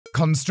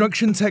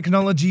Construction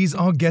technologies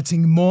are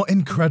getting more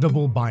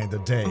incredible by the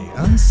day,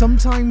 and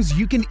sometimes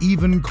you can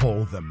even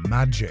call them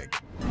magic.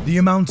 The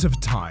amount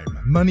of time,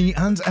 money,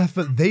 and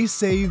effort they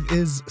save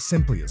is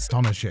simply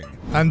astonishing.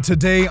 And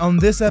today on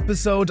this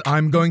episode,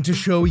 I'm going to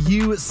show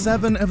you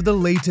 7 of the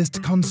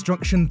latest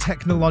construction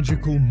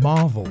technological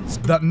marvels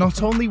that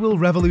not only will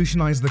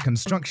revolutionize the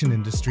construction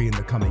industry in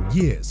the coming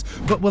years,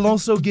 but will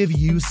also give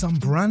you some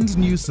brand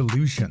new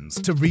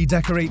solutions to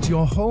redecorate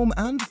your home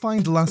and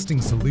find lasting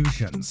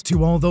solutions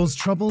to all those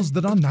troubles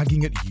that are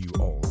nagging at you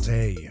all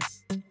day.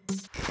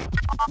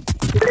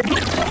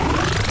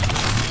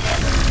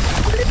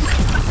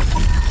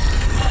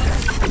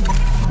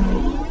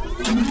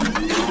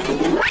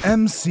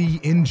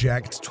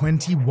 MC-Injekt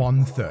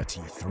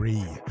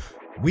 2133.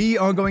 We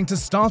are going to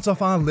start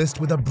off our list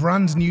with a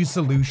brand new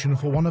solution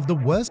for one of the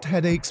worst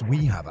headaches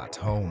we have at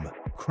home: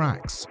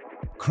 cracks.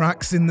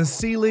 Cracks in the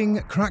ceiling,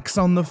 cracks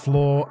on the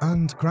floor,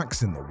 and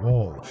cracks in the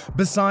wall.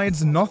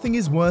 Besides, nothing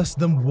is worse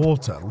than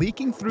water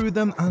leaking through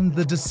them and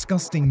the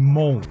disgusting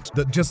mold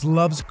that just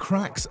loves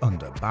cracks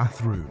under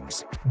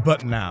bathrooms.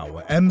 But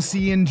now,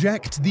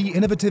 MC-Injekt, the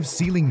innovative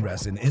sealing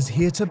resin, is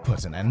here to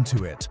put an end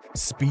to it.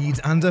 Speed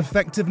and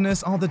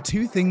effectiveness are the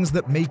two things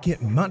that make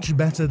it much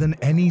better than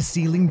any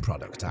sealing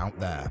product out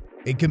there.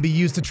 It can be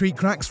used to treat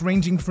cracks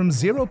ranging from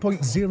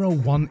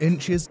 0.01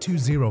 inches to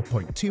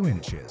 0.2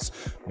 inches.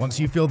 Once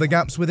you fill the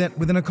gaps with it,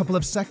 within a couple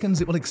of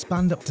seconds it will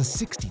expand up to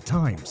 60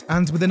 times,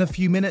 and within a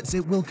few minutes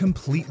it will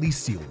completely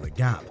seal the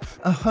gap,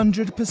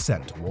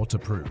 100%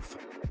 waterproof.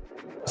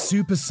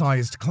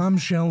 Supersized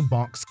clamshell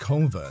box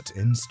Culvert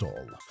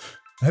Install.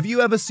 Have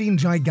you ever seen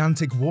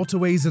gigantic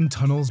waterways and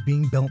tunnels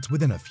being built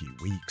within a few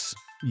weeks?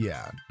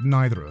 Yeah,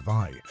 neither have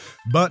I.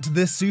 But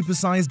this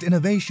supersized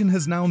innovation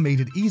has now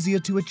made it easier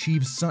to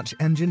achieve such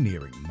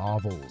engineering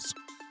marvels.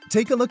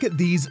 Take a look at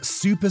these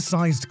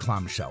supersized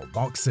clamshell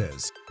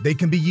boxes. They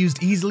can be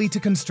used easily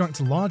to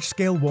construct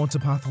large-scale water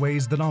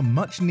pathways that are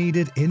much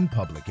needed in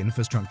public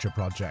infrastructure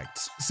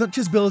projects, such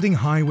as building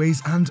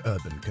highways and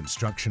urban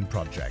construction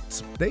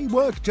projects. They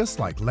work just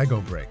like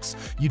Lego bricks.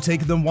 You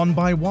take them one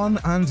by one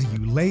and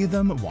you lay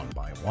them one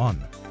by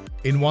one.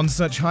 In one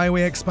such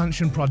highway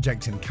expansion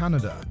project in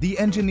Canada, the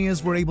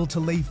engineers were able to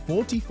lay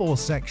 44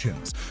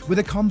 sections with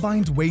a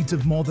combined weight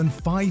of more than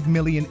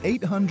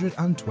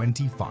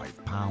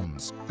 5,825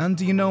 pounds. And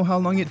do you know how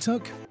long it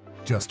took?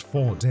 Just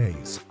 4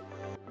 days.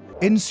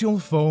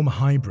 Insulfoam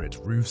hybrid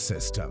roof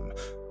system.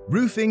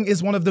 Roofing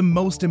is one of the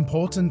most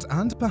important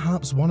and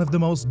perhaps one of the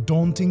most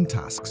daunting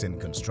tasks in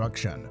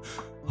construction.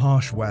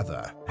 Harsh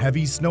weather,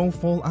 heavy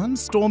snowfall, and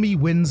stormy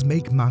winds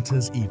make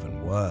matters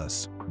even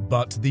worse.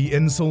 But the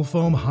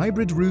Insulfoam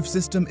hybrid roof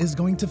system is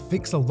going to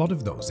fix a lot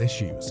of those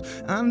issues,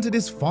 and it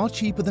is far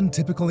cheaper than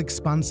typical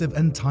expansive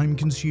and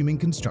time-consuming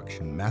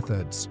construction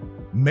methods.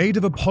 Made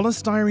of a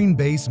polystyrene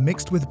base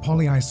mixed with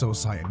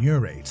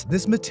polyisocyanurate,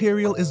 this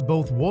material is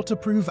both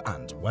waterproof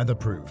and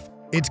weatherproof.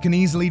 It can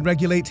easily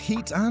regulate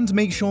heat and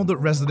make sure that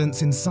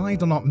residents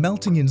inside are not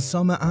melting in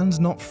summer and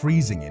not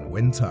freezing in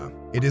winter.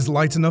 It is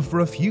light enough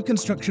for a few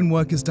construction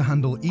workers to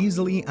handle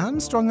easily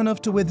and strong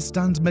enough to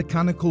withstand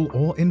mechanical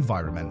or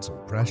environmental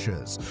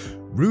pressures.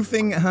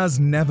 Roofing has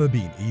never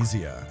been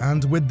easier,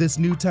 and with this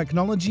new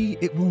technology,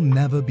 it will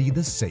never be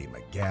the same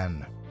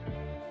again.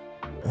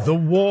 The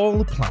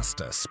Wall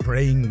Plaster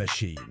Spraying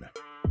Machine.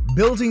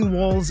 Building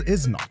walls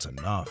is not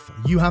enough.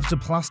 You have to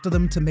plaster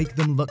them to make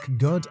them look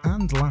good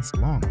and last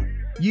long.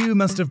 You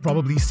must have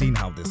probably seen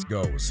how this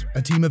goes.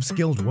 A team of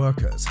skilled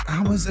workers,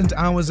 hours and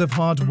hours of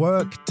hard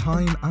work,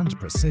 time and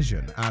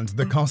precision, and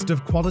the cost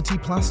of quality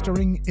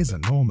plastering is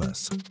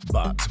enormous.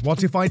 But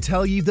what if I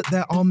tell you that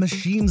there are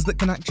machines that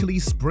can actually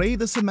spray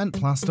the cement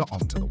plaster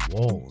onto the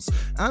walls,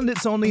 and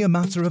it's only a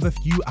matter of a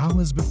few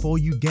hours before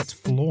you get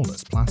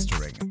flawless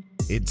plastering?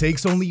 It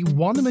takes only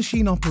one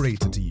machine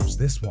operator to use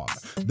this one.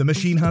 The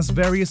machine has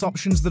various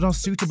options that are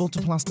suitable to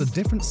plaster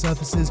different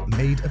surfaces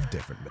made of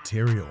different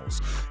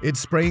materials. Its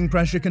spraying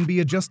pressure can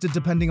be adjusted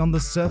depending on the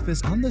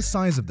surface and the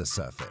size of the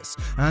surface,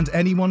 and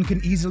anyone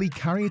can easily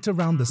carry it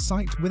around the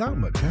site without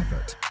much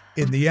effort.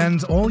 In the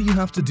end, all you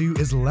have to do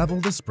is level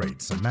the sprayed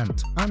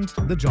cement, and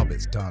the job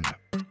is done.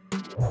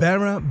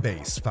 Bearer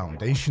Base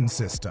Foundation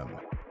System.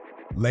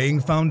 Laying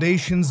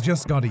foundations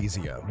just got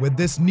easier with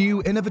this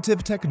new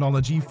innovative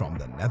technology from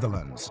the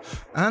Netherlands.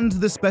 And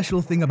the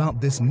special thing about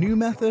this new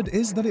method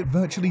is that it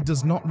virtually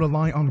does not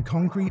rely on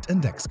concrete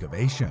and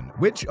excavation,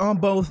 which are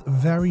both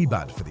very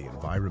bad for the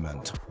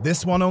environment.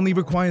 This one only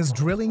requires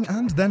drilling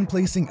and then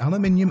placing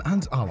aluminium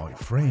and alloy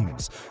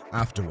frames.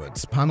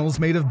 Afterwards, panels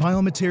made of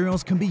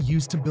biomaterials can be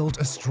used to build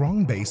a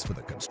strong base for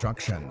the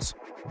constructions.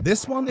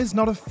 This one is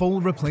not a full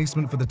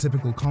replacement for the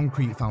typical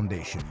concrete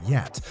foundation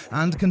yet,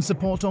 and can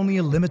support only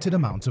a limited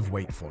amount of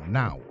weight for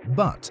now,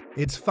 but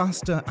it's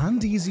faster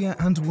and easier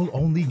and will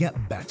only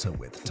get better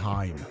with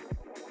time.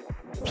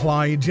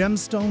 Ply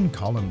Gemstone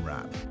Column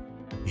Wrap.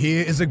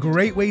 Here is a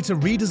great way to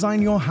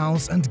redesign your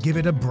house and give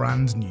it a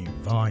brand new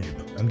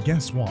vibe. And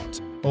guess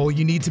what? All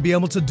you need to be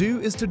able to do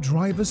is to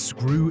drive a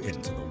screw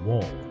into the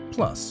wall.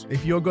 Plus,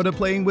 if you're good at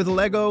playing with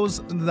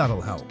Legos, that'll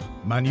help.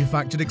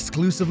 Manufactured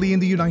exclusively in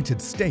the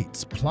United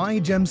States, Ply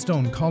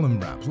Gemstone Column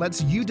Wrap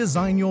lets you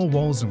design your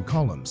walls and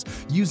columns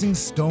using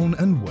stone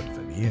and wood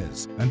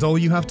veneers. And all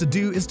you have to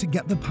do is to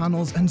get the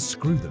panels and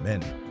screw them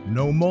in.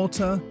 No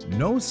mortar,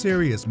 no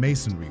serious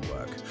masonry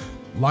work.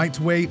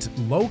 Lightweight,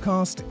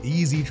 low-cost,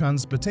 easy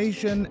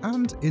transportation,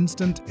 and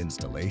instant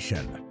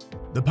installation.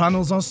 The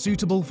panels are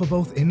suitable for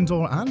both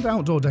indoor and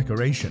outdoor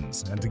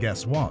decorations, and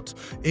guess what?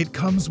 It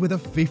comes with a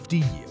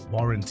 50-year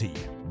warranty.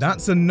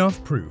 That's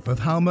enough proof of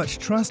how much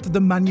trust the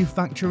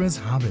manufacturers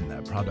have in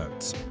their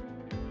products.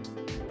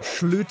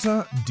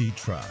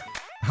 Schlüter-DITRA.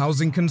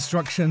 Housing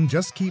construction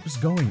just keeps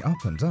going up,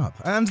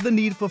 and the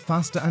need for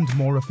faster and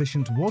more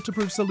efficient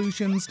waterproof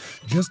solutions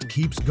just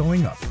keeps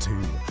going up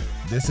too.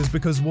 This is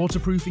because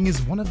waterproofing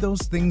is one of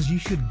those things you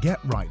should get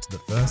right the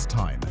first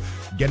time.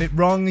 Get it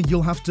wrong,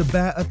 you'll have to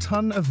bear a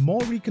ton of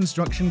more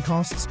reconstruction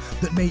costs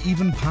that may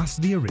even pass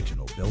the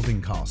original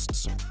building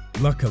costs.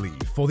 Luckily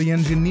for the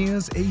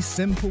engineers, a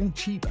simple,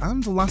 cheap,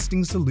 and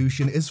lasting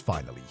solution is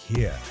finally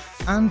here.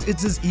 And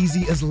it's as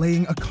easy as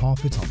laying a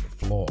carpet on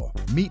the floor.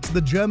 Meet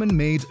the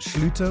German-made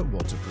Schluter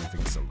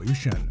waterproofing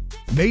solution.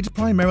 Made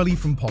primarily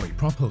from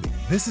polypropylene,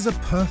 this is a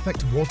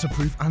perfect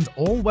waterproof and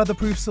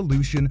all-weatherproof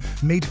solution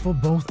made for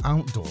both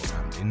outdoors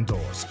and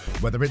indoors.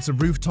 Whether it's a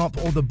rooftop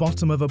or the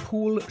bottom of a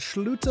pool,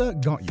 Schluter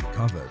got you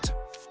covered.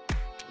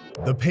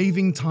 The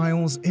Paving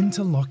Tiles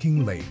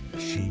Interlocking Lathe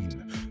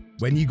Machine.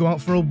 When you go out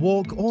for a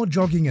walk or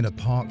jogging in a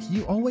park,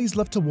 you always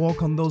love to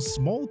walk on those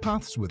small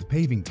paths with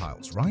paving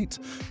tiles, right?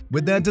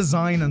 With their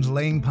design and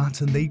laying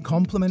pattern, they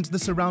complement the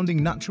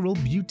surrounding natural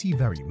beauty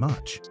very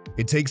much.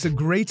 It takes a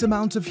great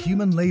amount of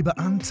human labor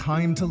and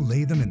time to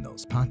lay them in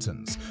those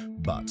patterns.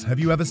 But have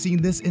you ever seen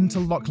this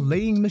interlock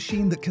laying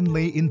machine that can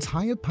lay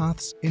entire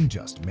paths in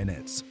just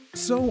minutes?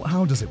 So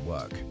how does it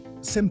work?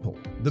 Simple.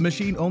 The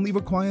machine only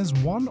requires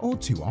 1 or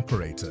 2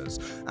 operators,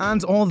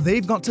 and all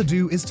they've got to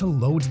do is to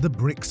load the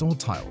bricks or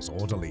tiles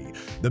orderly.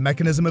 The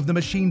mechanism of the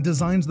machine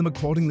designs them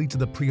accordingly to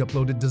the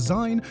pre-uploaded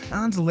design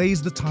and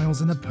lays the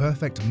tiles in a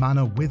perfect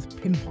manner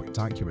with pinpoint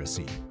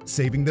accuracy,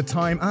 saving the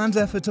time and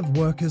effort of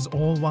workers,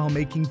 all while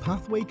making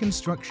pathway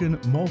construction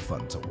more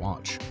fun to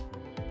watch.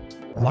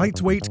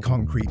 Lightweight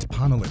concrete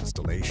panel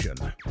installation.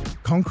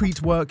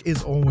 Concrete work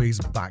is always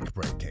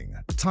backbreaking,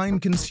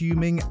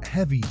 time-consuming,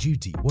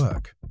 heavy-duty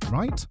work,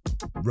 right?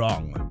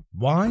 Wrong.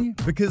 Why?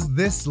 Because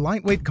this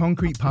lightweight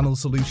concrete panel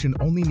solution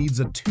only needs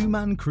a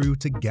 2-man crew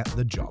to get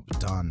the job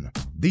done.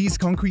 These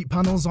concrete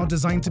panels are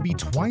designed to be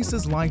twice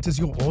as light as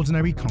your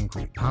ordinary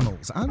concrete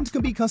panels and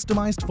can be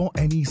customized for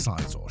any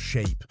size or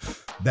shape.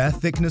 Their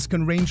thickness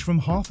can range from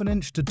 1/2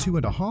 inch to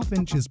 2.5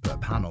 inches per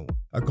panel.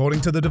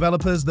 According to the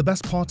developers, the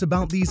best part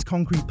about these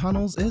concrete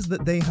panels is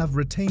that they have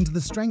retained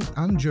the strength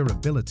and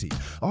durability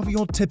of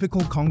your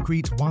typical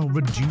concrete while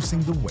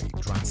reducing the weight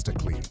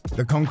drastically.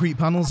 The concrete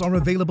panels are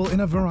available in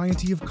a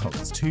variety of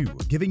colors too,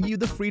 giving you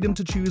the freedom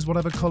to choose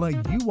whatever color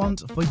you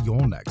want for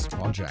your next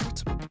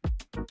project.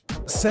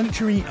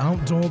 Century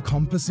Outdoor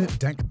Composite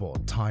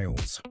Deckboard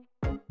Tiles.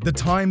 The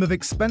time of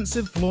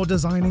expensive floor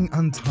designing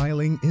and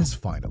tiling is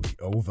finally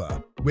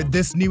over. With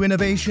this new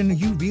innovation,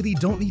 you really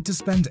don't need to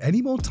spend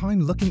any more time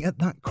looking at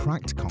that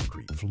cracked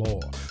concrete floor.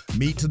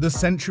 Meet the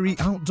Century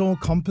Outdoor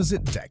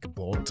Composite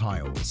Deckboard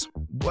Tiles.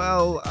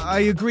 Well, I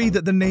agree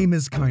that the name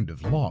is kind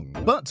of long,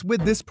 but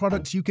with this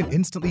product you can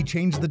instantly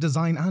change the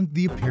design and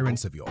the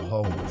appearance of your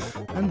home.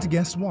 And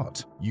guess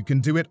what? You can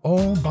do it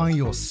all by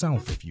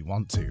yourself if you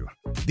want to.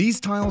 These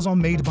tiles are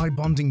made by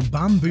bonding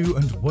bamboo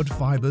and wood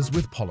fibers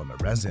with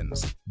polymer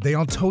resins. They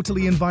are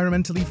totally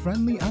environmentally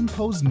friendly and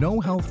pose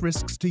no health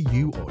risks to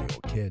you or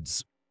your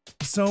kids.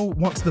 So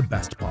what's the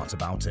best part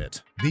about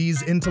it?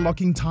 These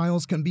interlocking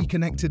tiles can be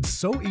connected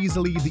so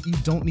easily that you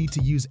don't need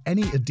to use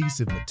any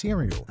adhesive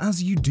material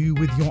as you do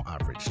with your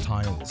average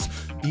tiles.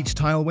 Each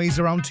tile weighs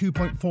around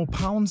 2.4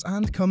 pounds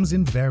and comes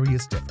in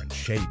various different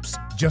shapes.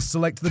 Just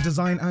select the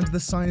design and the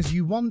size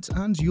you want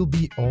and you'll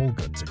be all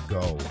good to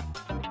go.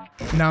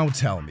 Now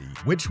tell me,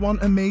 which one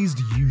amazed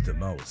you the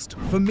most?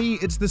 For me,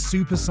 it's the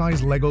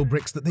super-sized Lego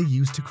bricks that they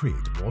use to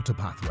create water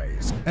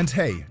pathways. And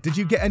hey, did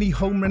you get any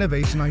home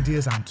renovation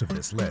ideas out of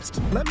this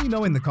list? Let me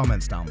know in the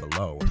comments down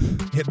below.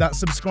 Hit that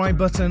subscribe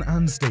button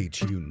and stay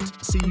tuned.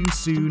 See you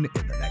soon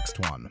in the next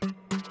one.